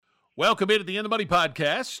Welcome into the In the Money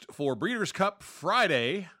podcast for Breeders' Cup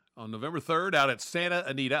Friday on November 3rd out at Santa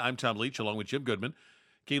Anita. I'm Tom Leach along with Jim Goodman,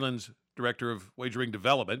 Keeneland's Director of Wagering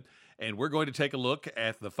Development, and we're going to take a look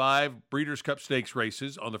at the 5 Breeders' Cup Stakes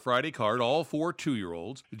races on the Friday card, all for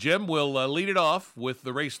 2-year-olds. Jim will lead it off with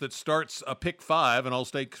the race that starts a pick 5, an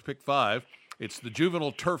all-stakes pick 5. It's the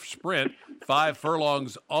Juvenile Turf Sprint, 5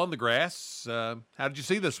 furlongs on the grass. How did you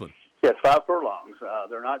see this one? Yes, 5 furlongs.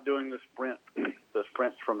 They're not doing the sprints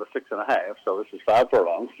from the 6.5, so this is 5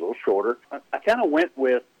 furlongs, a little shorter. I kind of went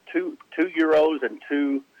with two Euros and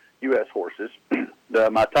 2 U.S. horses.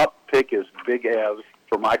 My top pick is Big Evs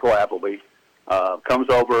for Michael Appleby. Comes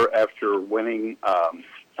over after winning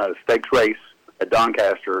a stakes race at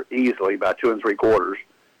Doncaster easily by 2 3/4.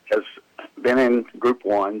 Has been in Group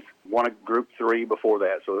 1s, won a Group 3 before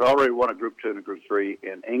that, so he's already won a Group 2 and a Group 3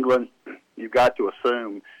 in England. You've got to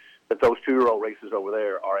assume that those 2-year-old races over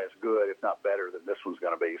there are as good, if not better, than this one's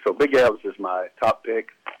going to be. So Big Evs is my top pick.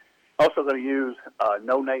 Also going to use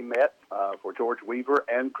No Name Met for George Weaver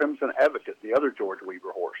and Crimson Advocate, the other George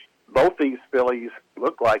Weaver horse. Both these fillies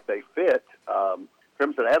look like they fit.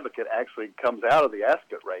 Crimson Advocate actually comes out of the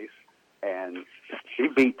Ascot race, and she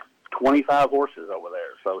beat 25 horses over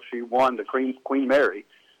there. So she won the Queen Mary.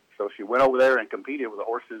 So she went over there and competed with the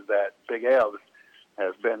horses that Big Evs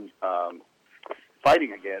has been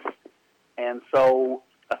fighting against. And so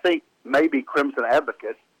I think maybe Crimson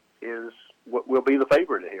Advocate will be the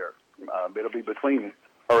favorite here. It'll be between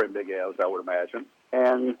her and Big Evs, I would imagine.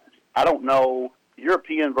 And I don't know,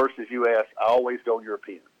 European versus U.S., I always go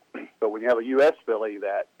European. But when you have a U.S. filly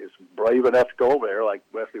that is brave enough to go over there, like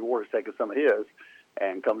Wesley Ward has taken some of his,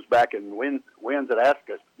 and comes back and wins at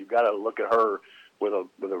Ascot, you've got to look at her with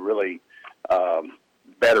a really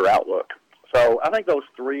better outlook. So I think those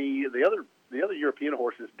 3, the other European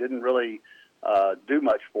horses didn't really do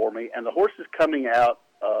much for me. And the horses coming out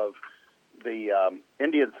of the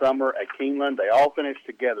Indian Summer at Keeneland, they all finished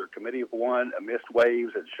together, Committee of One, Amidst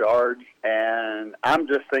Waves, and Shards. And I'm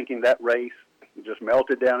just thinking that race just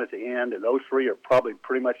melted down at the end, and those 3 are probably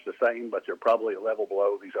pretty much the same, but they're probably a level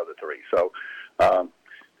below these other 3. So I'm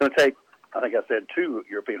going to take, I think I said 2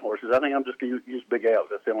 European horses. I think I'm just going to use Big Evs.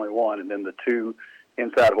 That's the only one, and then the 2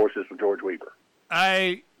 inside horses for George Weaver.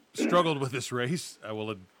 I struggled with this race, I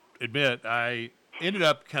will admit. I ended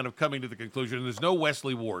up kind of coming to the conclusion there's no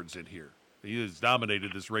Wesley Wards in here. He has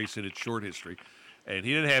dominated this race in its short history, and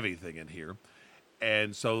he didn't have anything in here.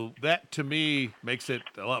 And so that, to me, makes it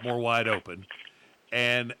a lot more wide open.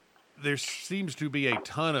 And there seems to be a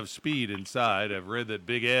ton of speed inside. I've read that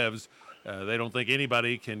Big Evs, they don't think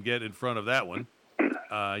anybody can get in front of that one.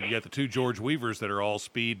 You got the 2 George Weavers that are all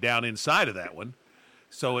speed down inside of that one.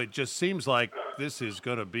 So it just seems like this is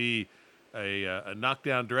going to be a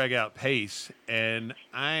knockdown, drag-out pace. And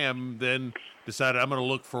I am then decided I'm going to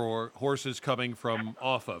look for horses coming from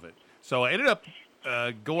off of it. So I ended up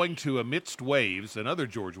going to Amidst Waves, another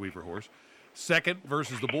George Weaver horse, second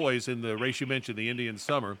versus the boys in the race you mentioned, the Indian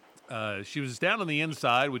Summer. She was down on the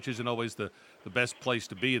inside, which isn't always the best place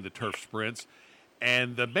to be in the turf sprints.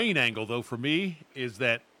 And the main angle, though, for me, is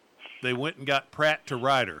that they went and got Pratt to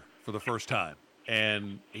ride her for the first time.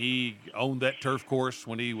 And he owned that turf course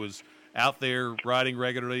when he was out there riding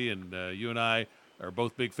regularly, and you and I are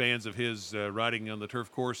both big fans of his riding on the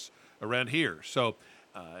turf course around here. So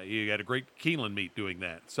he had a great Keeneland meet doing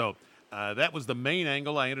that. So that was the main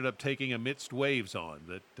angle I ended up taking Amidst Waves on,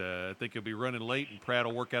 that I think he'll be running late, and Pratt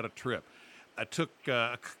will work out a trip. I took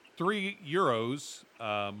 3 Euros.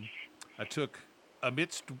 I took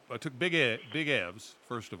Big Evs,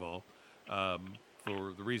 first of all,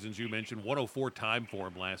 for the reasons you mentioned. 104 time for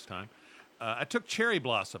him last time. I took Cherry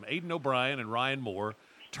Blossom, Aidan O'Brien and Ryan Moore,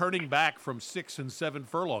 turning back from 6 and 7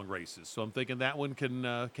 furlong races. So I'm thinking that one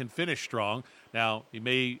can finish strong. Now, he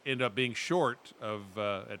may end up being short of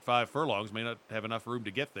at 5 furlongs, may not have enough room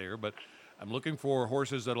to get there, but I'm looking for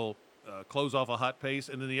horses that'll close off a hot pace.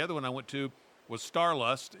 And then the other one I went to was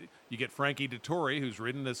Starlust. You get Frankie Dettori, who's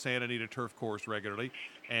ridden the Santa Anita turf course regularly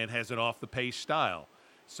and has an off-the-pace style.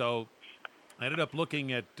 So I ended up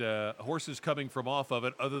looking at horses coming from off of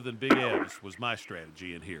it other than Big Evs was my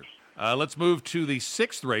strategy in here. Let's move to the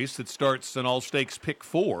 6th race that starts an all-stakes pick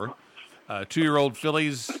 4. 2-year-old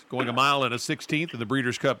fillies going a mile and a 16th in the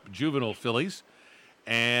Breeders' Cup Juvenile fillies.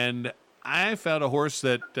 And I found a horse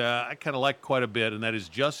that I kind of like quite a bit, and that is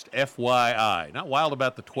Just FYI. Not wild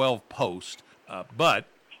about the 12 post, but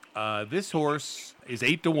this horse is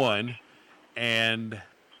 8-1, and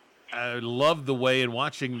I love the way in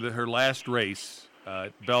watching her last race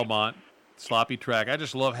at Belmont, sloppy track. I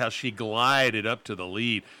just love how she glided up to the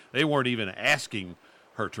lead. They weren't even asking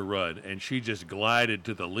her to run, and she just glided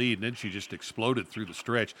to the lead, and then she just exploded through the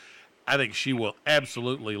stretch. I think she will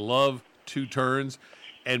absolutely love 2 turns.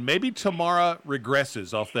 And maybe Tamara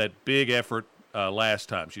regresses off that big effort last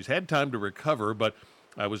time. She's had time to recover, but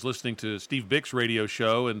I was listening to Steve Bick's radio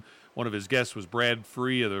show, and one of his guests was Brad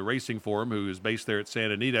Free of the Racing Forum, who is based there at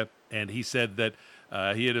Santa Anita, and he said that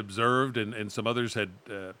he had observed, and some others had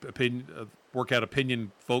workout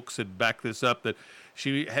opinion folks had backed this up, that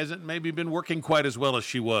she hasn't maybe been working quite as well as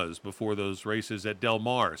she was before those races at Del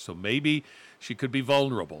Mar. So maybe she could be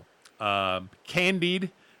vulnerable.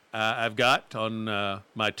 Candide, I've got on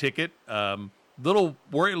my ticket. A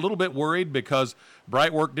little bit worried because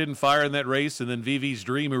Brightwork didn't fire in that race, and then VV's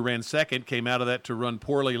Dream, who ran second, came out of that to run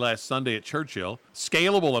poorly last Sunday at Churchill.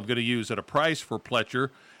 Scalable, I'm going to use at a price for Pletcher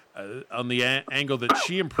on the angle that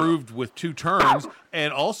she improved with 2 turns,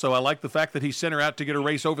 and also I like the fact that he sent her out to get a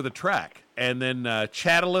race over the track. And then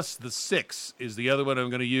Chatulus, the 6, is the other one I'm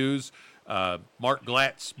going to use. Mark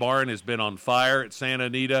Glatt's barn has been on fire at Santa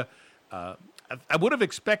Anita. I would have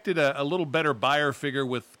expected a little better buyer figure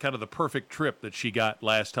with kind of the perfect trip that she got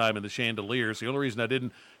last time in the Chandeliers. The only reason I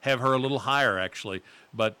didn't have her a little higher, actually.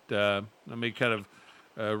 But let me kind of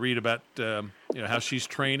read about how she's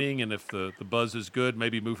training, and if the buzz is good,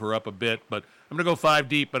 maybe move her up a bit. But I'm going to go 5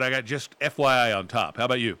 deep, but I got just FYI on top. How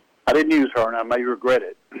about you? I didn't use her, and I may regret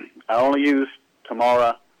it. I only used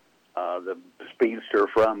Tamara, the speedster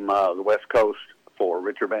from the West Coast, for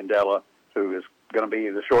Richard Mandela, who is going to be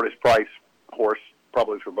the shortest price horse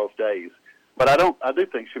probably for both days. But I do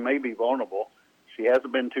think she may be vulnerable. She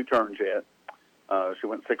hasn't been 2 turns yet. She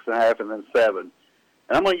went 6.5 and then 7. And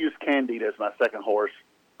I'm going to use Candide as my second horse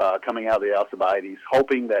coming out of the Alcibiades,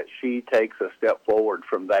 hoping that she takes a step forward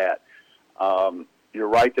from that. You're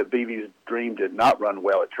right that BB's Dream did not run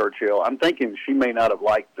well at Churchill. I'm thinking she may not have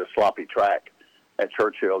liked the sloppy track at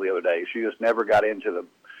Churchill the other day. She just never got into the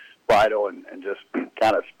bridle and just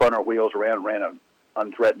kind of spun her wheels around, ran an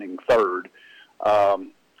unthreatening third.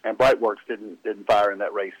 And Brightworks didn't fire in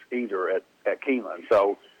that race either at Keeneland.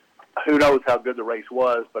 So who knows how good the race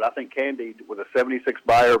was, but I think Candide, with a 76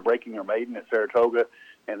 buyer, breaking her maiden at Saratoga,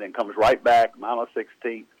 and then comes right back, mile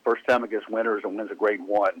 16th, first time against winners, and wins a grade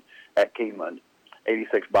 1 at Keeneland.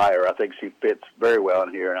 86 buyer. I think she fits very well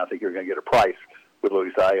in here, and I think you're going to get a price with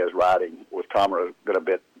Luis Ayes riding, with Tamara going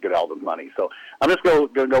to get all the money. So I'm just going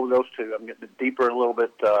to go with those 2. I'm getting deeper a little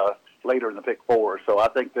bit later in the pick 4, so I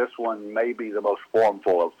think this one may be the most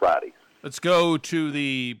formful of Friday. Let's go to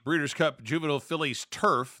the Breeders' Cup Juvenile Fillies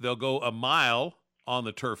Turf. They'll go a mile on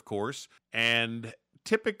the turf course, and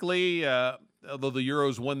typically, although the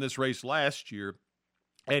Euros won this race last year,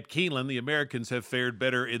 at Keeneland, the Americans have fared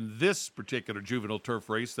better in this particular juvenile turf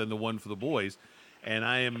race than the one for the boys, and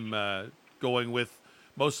I am going with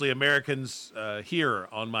mostly Americans here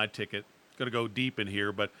on my ticket. Going to go deep in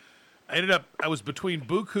here, but I was between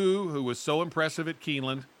Buku, who was so impressive at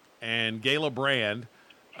Keeneland, and Gala Brand,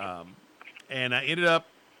 and I ended up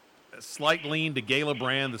a slight lean to Gala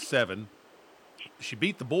Brand, the 7. She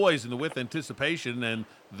beat the boys in the With Anticipation, and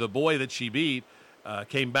the boy that she beat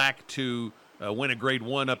came back to win a grade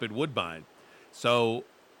 1 up at Woodbine. So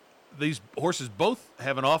these horses both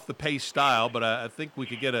have an off-the-pace style, but I think we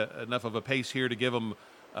could get enough of a pace here to give them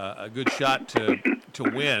a good shot to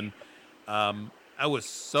win. I was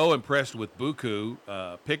so impressed with Buku.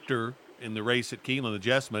 Picked her in the race at Keeneland, the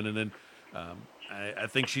Jessman, and then I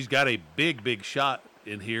think she's got a big shot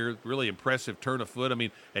in here. Really impressive turn of foot. I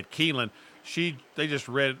mean, at Keeneland, they just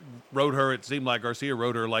rode her. It seemed like Garcia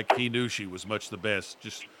rode her like he knew she was much the best.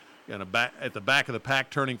 Just kind of at the back of the pack,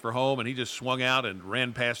 turning for home, and he just swung out and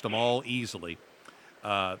ran past them all easily.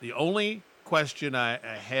 The only question I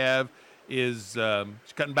have is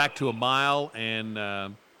she's cutting back to a mile, and I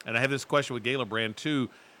have this question with Gala Brand too.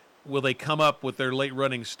 Will they come up with their late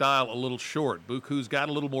running style a little short? Buku's got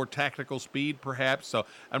a little more tactical speed, perhaps. So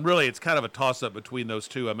it's kind of a toss up between those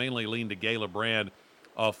 2. I mainly lean to Gala Brand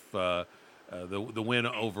off the win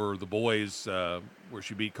over the boys where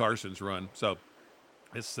she beat Carson's run. So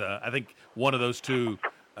it's I think one of those 2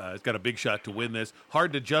 has got a big shot to win this.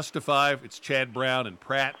 Hard to justify. It's Chad Brown and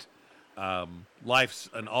Pratt.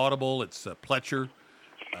 Life's an audible. It's Pletcher.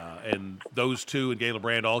 And those 2 and Gala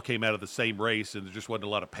Brand all came out of the same race, and there just wasn't a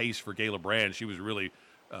lot of pace for Gala Brand. She was really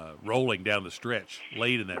rolling down the stretch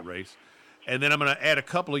late in that race. And then I'm going to add a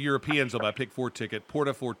couple of Europeans on my pick 4 ticket,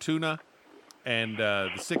 Porta Fortuna and the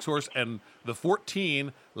 6 horse, and the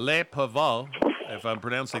 14, Le Paval, if I'm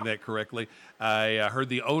pronouncing that correctly. I heard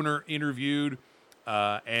the owner interviewed,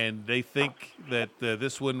 and they think that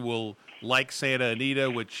this one will like Santa Anita,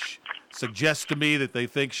 which suggests to me that they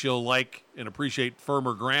think she'll like and appreciate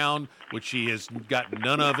firmer ground, which she has got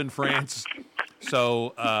none of in France.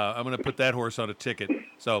 So I'm going to put that horse on a ticket.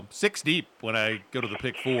 So 6 deep when I go to the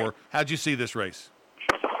pick 4. How'd you see this race?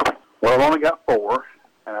 Well, I've only got 4,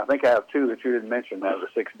 and I think I have 2 that you didn't mention out of the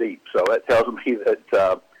 6 deep. So that tells me that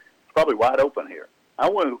it's probably wide open here. I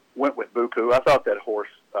went with Buku. I thought that horse,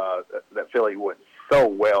 that filly, went so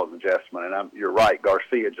well in the Jessamine, and you're right.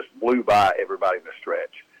 Garcia just blew by everybody in the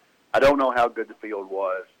stretch. I don't know how good the field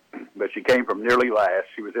was, but she came from nearly last.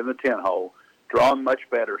 She was in the 10-hole, drawn much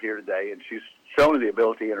better here today, and she's shown the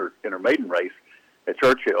ability in her maiden race at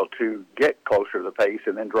Churchill to get closer to the pace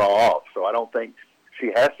and then draw off. So I don't think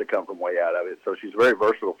she has to come from way out of it. So she's a very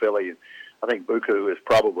versatile filly, and I think Buku is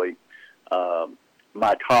probably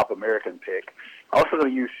my top American pick. Also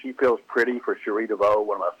going to use She Feels Pretty for Cherie DeVoe,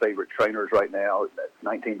 one of my favorite trainers right now. That's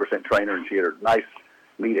 19% trainer, and she had a nice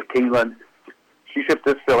meet at Keeneland. She shipped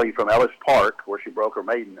this filly from Ellis Park, where she broke her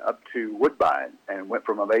maiden, up to Woodbine and went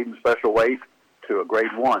from a maiden special weight to a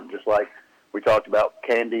grade 1, just like we talked about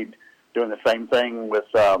Candied doing the same thing with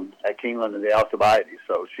at Keeneland in the Alcibiades.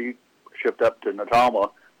 So she shipped up to the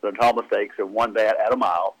Natoma Stakes, and won that at a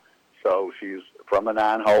mile. So she's from the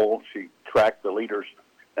 9-hole. She tracked the leaders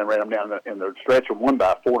and ran them down in the stretch and won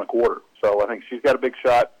by 4 1/4. So I think she's got a big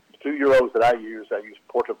shot. 2 Euros that I use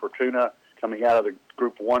Porta Fortuna coming out of the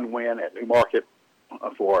Group 1 win at Newmarket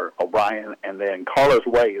for O'Brien, and then Carla's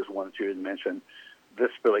Way is one that you didn't mention. This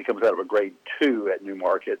filly comes out of a grade 2 at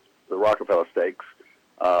Newmarket, the Rockefeller Stakes.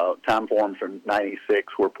 Time forms are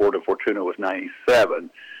 96, where Porta Fortuna was 97.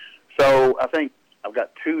 So I think I've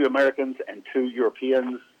got 2 Americans and 2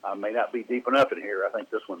 Europeans. I may not be deep enough in here. I think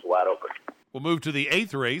this one's wide open. We'll move to the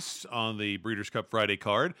 8th race on the Breeders' Cup Friday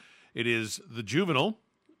card. It is the Juvenile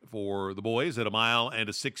for the boys at a mile and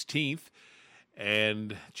a 16th.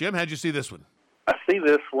 And, Jim, how'd you see this one? I see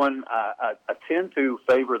this one. I tend to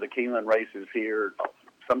favor the Keeneland races here,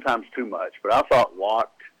 sometimes too much. But I thought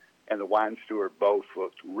Locked and the Wine Steward both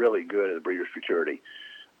looked really good at the Breeders' Futurity.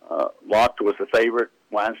 Locked was the favorite.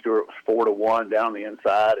 Wine Stewart was 4 1 down on the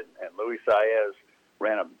inside. And Luis Saez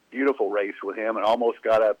ran a beautiful race with him and almost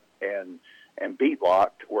got up and beat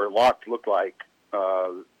Locked, where Locked looked like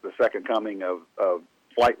the second coming of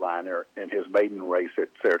Flightliner in his maiden race at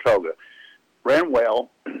Saratoga. Ran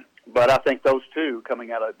well, but I think those 2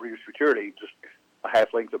 coming out of Breeders' Futurity, just a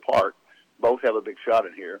half length apart, both have a big shot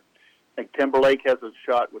in here. I think Timberlake has a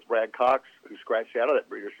shot with Brad Cox, who scratched out of that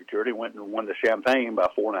Breeders' Futurity, went and won the Champagne by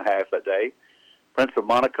 4 1/2 that day. Prince of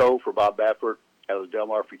Monaco for Bob Baffert out of the Del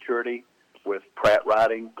Mar Futurity with Pratt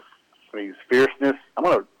riding. I mean, Fierceness. I'm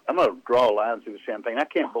gonna draw a line through the Champagne. I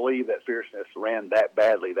can't believe that Fierceness ran that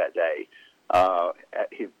badly that day.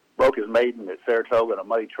 He broke his maiden at Saratoga on a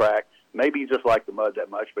muddy track. Maybe he just liked the mud that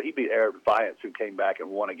much, but he beat Arab Defiance, who came back and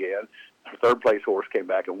won again. A third-place horse came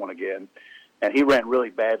back and won again. And he ran really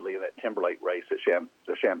badly in that Timberlake race at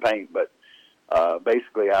the Champagne. But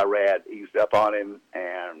basically, Irad eased up on him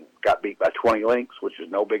and got beat by 20 lengths, which is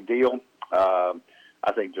no big deal.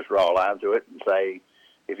 I think just draw a line to it and say,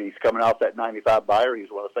 if he's coming off that 95 buyer,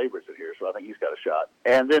 he's one of the favorites in here, so I think he's got a shot.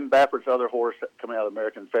 And then Baffert's other horse coming out of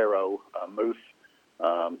American Pharoah, Moose,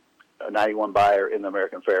 a 91 buyer in the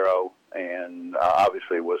American Pharoah, and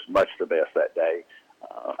obviously was much the best that day.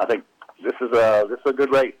 I think this is a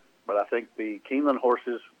good race, but I think the Keeneland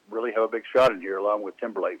horses really have a big shot in here, along with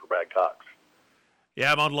Timberlake for Brad Cox.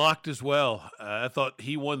 Yeah, I'm on Locked as well. I thought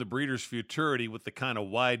he won the Breeders' Futurity with the kind of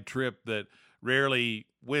wide trip that rarely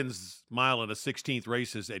wins mile and a 16th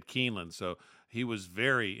races at Keeneland. So he was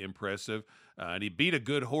very impressive. And he beat a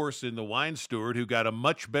good horse in the Wine Steward, who got a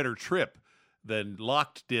much better trip than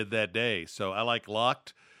Locked did that day. So I like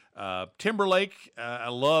Locked. Timberlake, I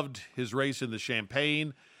loved his race in the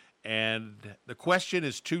Champagne. And the question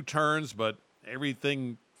is 2 turns, but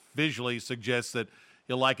everything visually suggests that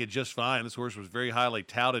he'll like it just fine. This horse was very highly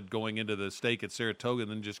touted going into the stake at Saratoga,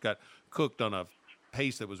 and then just got cooked on a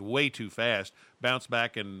pace that was way too fast. Bounced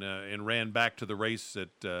back and ran back to the race at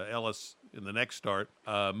Ellis in the next start.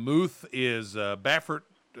 Muth is Baffert,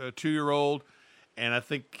 2-year-old, and I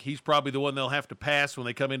think he's probably the one they'll have to pass when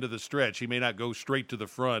they come into the stretch. He may not go straight to the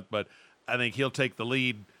front, but I think he'll take the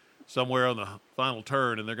lead somewhere on the final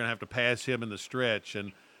turn, and they're going to have to pass him in the stretch.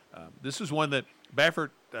 And this is one that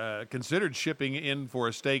Baffert considered shipping in for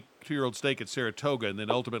a stake, 2-year-old stake at Saratoga, and then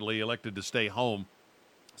ultimately elected to stay home.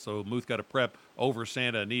 So Muth got a prep over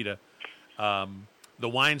Santa Anita. The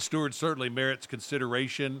Wine Steward certainly merits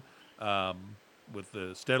consideration with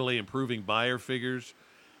the steadily improving buyer figures.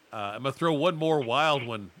 I'm going to throw one more wild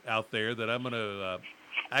one out there that I'm going to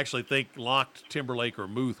actually think Locked, Timberlake, or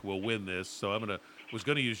Muth will win this. So was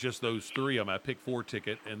going to use just those 3 on my pick 4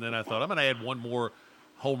 ticket, and then I thought I'm going to add one more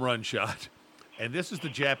home run shot. And this is the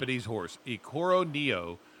Japanese horse, Ikoro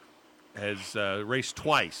Neo, has raced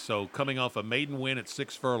twice, so coming off a maiden win at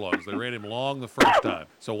 6 furlongs. They ran him long the first time.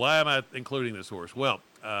 So why am I including this horse? Well,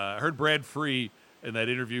 I heard Brad Free in that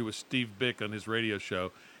interview with Steve Bick on his radio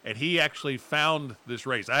show, and he actually found this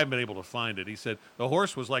race. I haven't been able to find it. He said the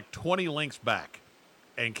horse was like 20 lengths back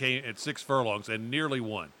and came at 6 furlongs and nearly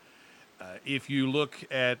won. If you look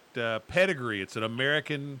at pedigree, it's an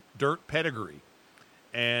American dirt pedigree.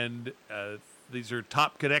 And these are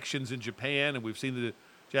top connections in Japan, and we've seen the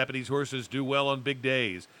Japanese horses do well on big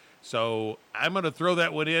days. So I'm going to throw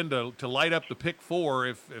that one in to light up the pick 4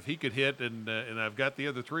 if he could hit, and I've got the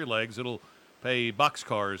other 3 legs. It'll pay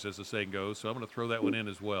boxcars, as the saying goes, so I'm going to throw that one in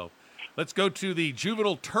as well. Let's go to the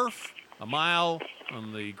juvenile turf, a mile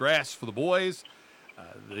on the grass for the boys.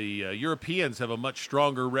 The Europeans have a much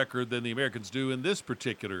stronger record than the Americans do in this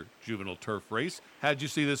particular juvenile turf race. How'd you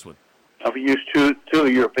see this one? I've used two of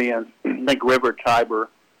the Europeans. I think River Tiber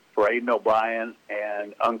for Aiden O'Brien,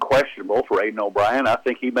 and Unquestionable for Aiden O'Brien. I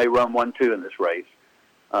think he may run 1-2 in this race.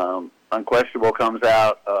 Unquestionable comes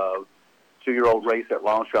out of 2-year-old race at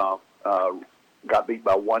Longchamp, got beat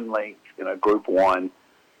by 1 length in a Group 1,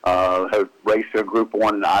 had raced in a Group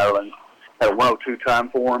 1 in Ireland, had a 1:02 time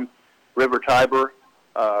for him. River Tiber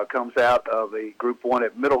comes out of a Group 1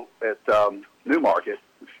 at Newmarket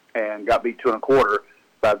and got beat 2 1/4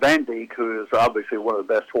 by Van Dijk, who is obviously one of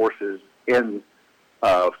the best horses in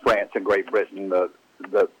France and Great Britain.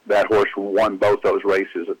 That horse won both those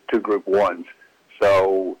races at 2 Group 1s.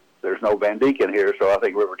 So there's no Van Dijk in here, so I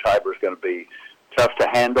think River Tiber is going to be tough to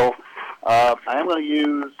handle. I am going to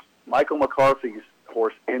use Michael McCarthy's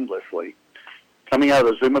horse Endlessly, coming out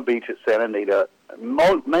of the Zuma Beach at Santa Anita,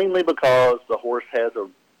 mainly because the horse has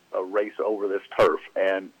a race over this turf.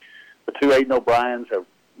 And the 2 Aiden O'Briens have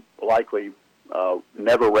likely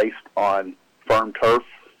never raced on firm turf.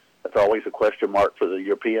 That's always a question mark for the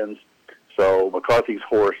Europeans. So McCarthy's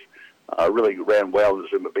horse really ran well in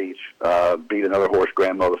Zuma Beach, beat another horse,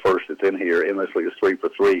 Grandma the First, that's in here. Endlessly is 3 for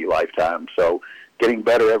 3 lifetime. So getting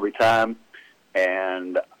better every time.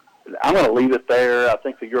 And I'm going to leave it there. I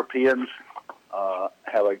think the Europeans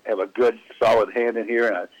have a good, solid hand in here.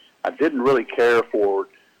 And I didn't really care for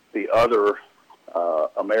the other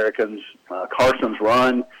Americans. Carson's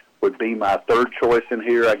Run would be my 3rd choice in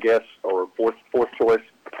here, I guess, or fourth choice.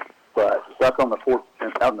 But stuck on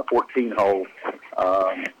out in the 14 hole,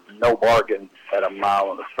 no bargain at a mile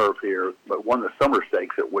on the turf here. But won the Summer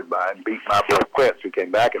Stakes at Woodbine, beat my boy Quetz, who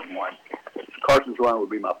came back and won. Carson's Run would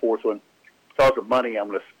be my 4th one. Because of money, I'm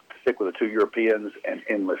going to stick with the 2 Europeans, and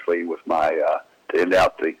Endlessly with my to end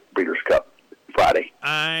out the Breeders' Cup Friday.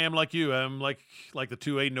 I am like you. I'm like the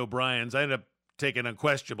 2 Aiden O'Briens. I ended up taking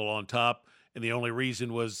Unquestionable on top, and the only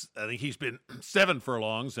reason was I think he's been 7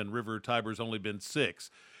 furlongs, and River Tiber's only been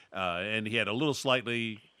 6. And he had a little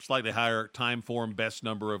slightly higher time for him, best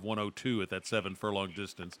number of 1:02 at that 7 furlong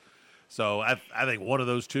distance. So I think one of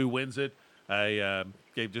those 2 wins it. I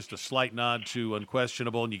gave just a slight nod to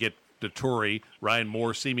Unquestionable, and you get Dettori. Ryan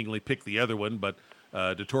Moore seemingly picked the other one, but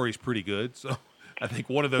Dettori's pretty good. So I think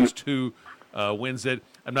one of those 2 wins it.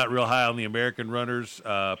 I'm not real high on the American runners.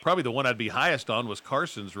 Probably the one I'd be highest on was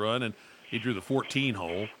Carson's Run, and he drew the 14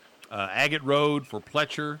 hole. Agate Road for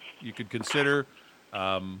Pletcher, you could consider.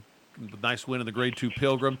 Nice win in the Grade 2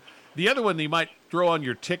 Pilgrim. The other one you might throw on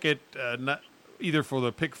your ticket, not either for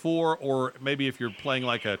the pick 4 or maybe if you're playing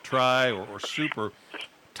like a try or super,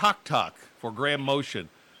 Tok Tok for Graham Motion.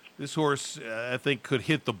 This horse, I think, could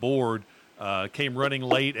hit the board. Came running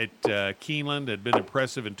late at Keeneland, had been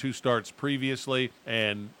impressive in 2 starts previously.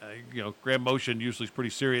 And, Graham Motion usually is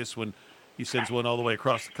pretty serious when he sends one all the way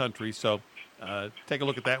across the country. So take a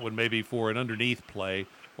look at that one maybe for an underneath play.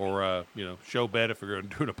 Or, show bet if you're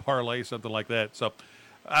doing a parlay, something like that. So,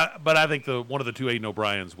 but I think one of the 2 Aiden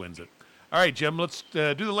O'Briens wins it. All right, Jim, let's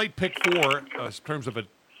do the late pick 4 in terms of a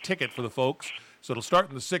ticket for the folks. So it'll start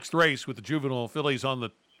in the 6th race with the juvenile fillies on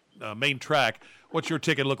the main track. What's your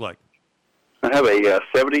ticket look like? I have a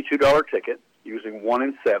 $72 ticket using 1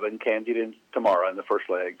 and 7, Candied in tomorrow in the first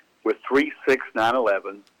leg, with 3, 6, 9,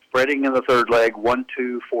 11. Spreading in the 3rd leg, 1,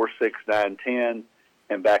 2, 4, 6, 9, 10.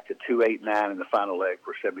 And back to 2, 8, 9 in the final leg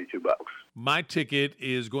for $72. My ticket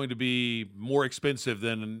is going to be more expensive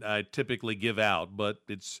than I typically give out, but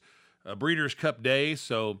it's a Breeders' Cup day,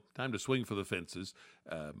 so time to swing for the fences.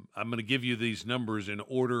 I'm going to give you these numbers in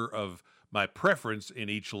order of my preference in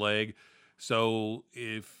each leg. So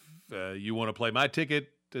if you want to play my ticket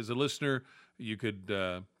as a listener, you could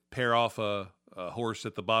pair off a horse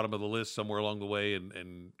at the bottom of the list somewhere along the way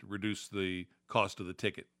and reduce the cost of the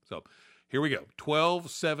ticket. So here we go. 12,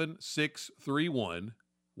 7, 6, 3, 1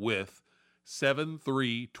 with 7,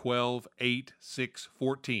 3, 12, 8, 6,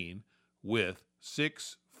 14 with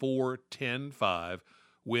 6, 4-10-5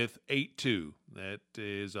 with 8-2. That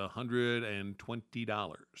is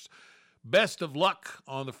 $120. Best of luck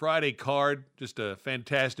on the Friday card. Just a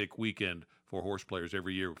fantastic weekend for horse players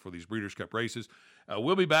every year for these Breeders' Cup races.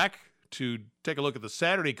 We'll be back to take a look at the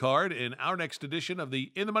Saturday card in our next edition of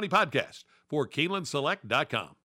the In the Money podcast for KeenelandSelect.com.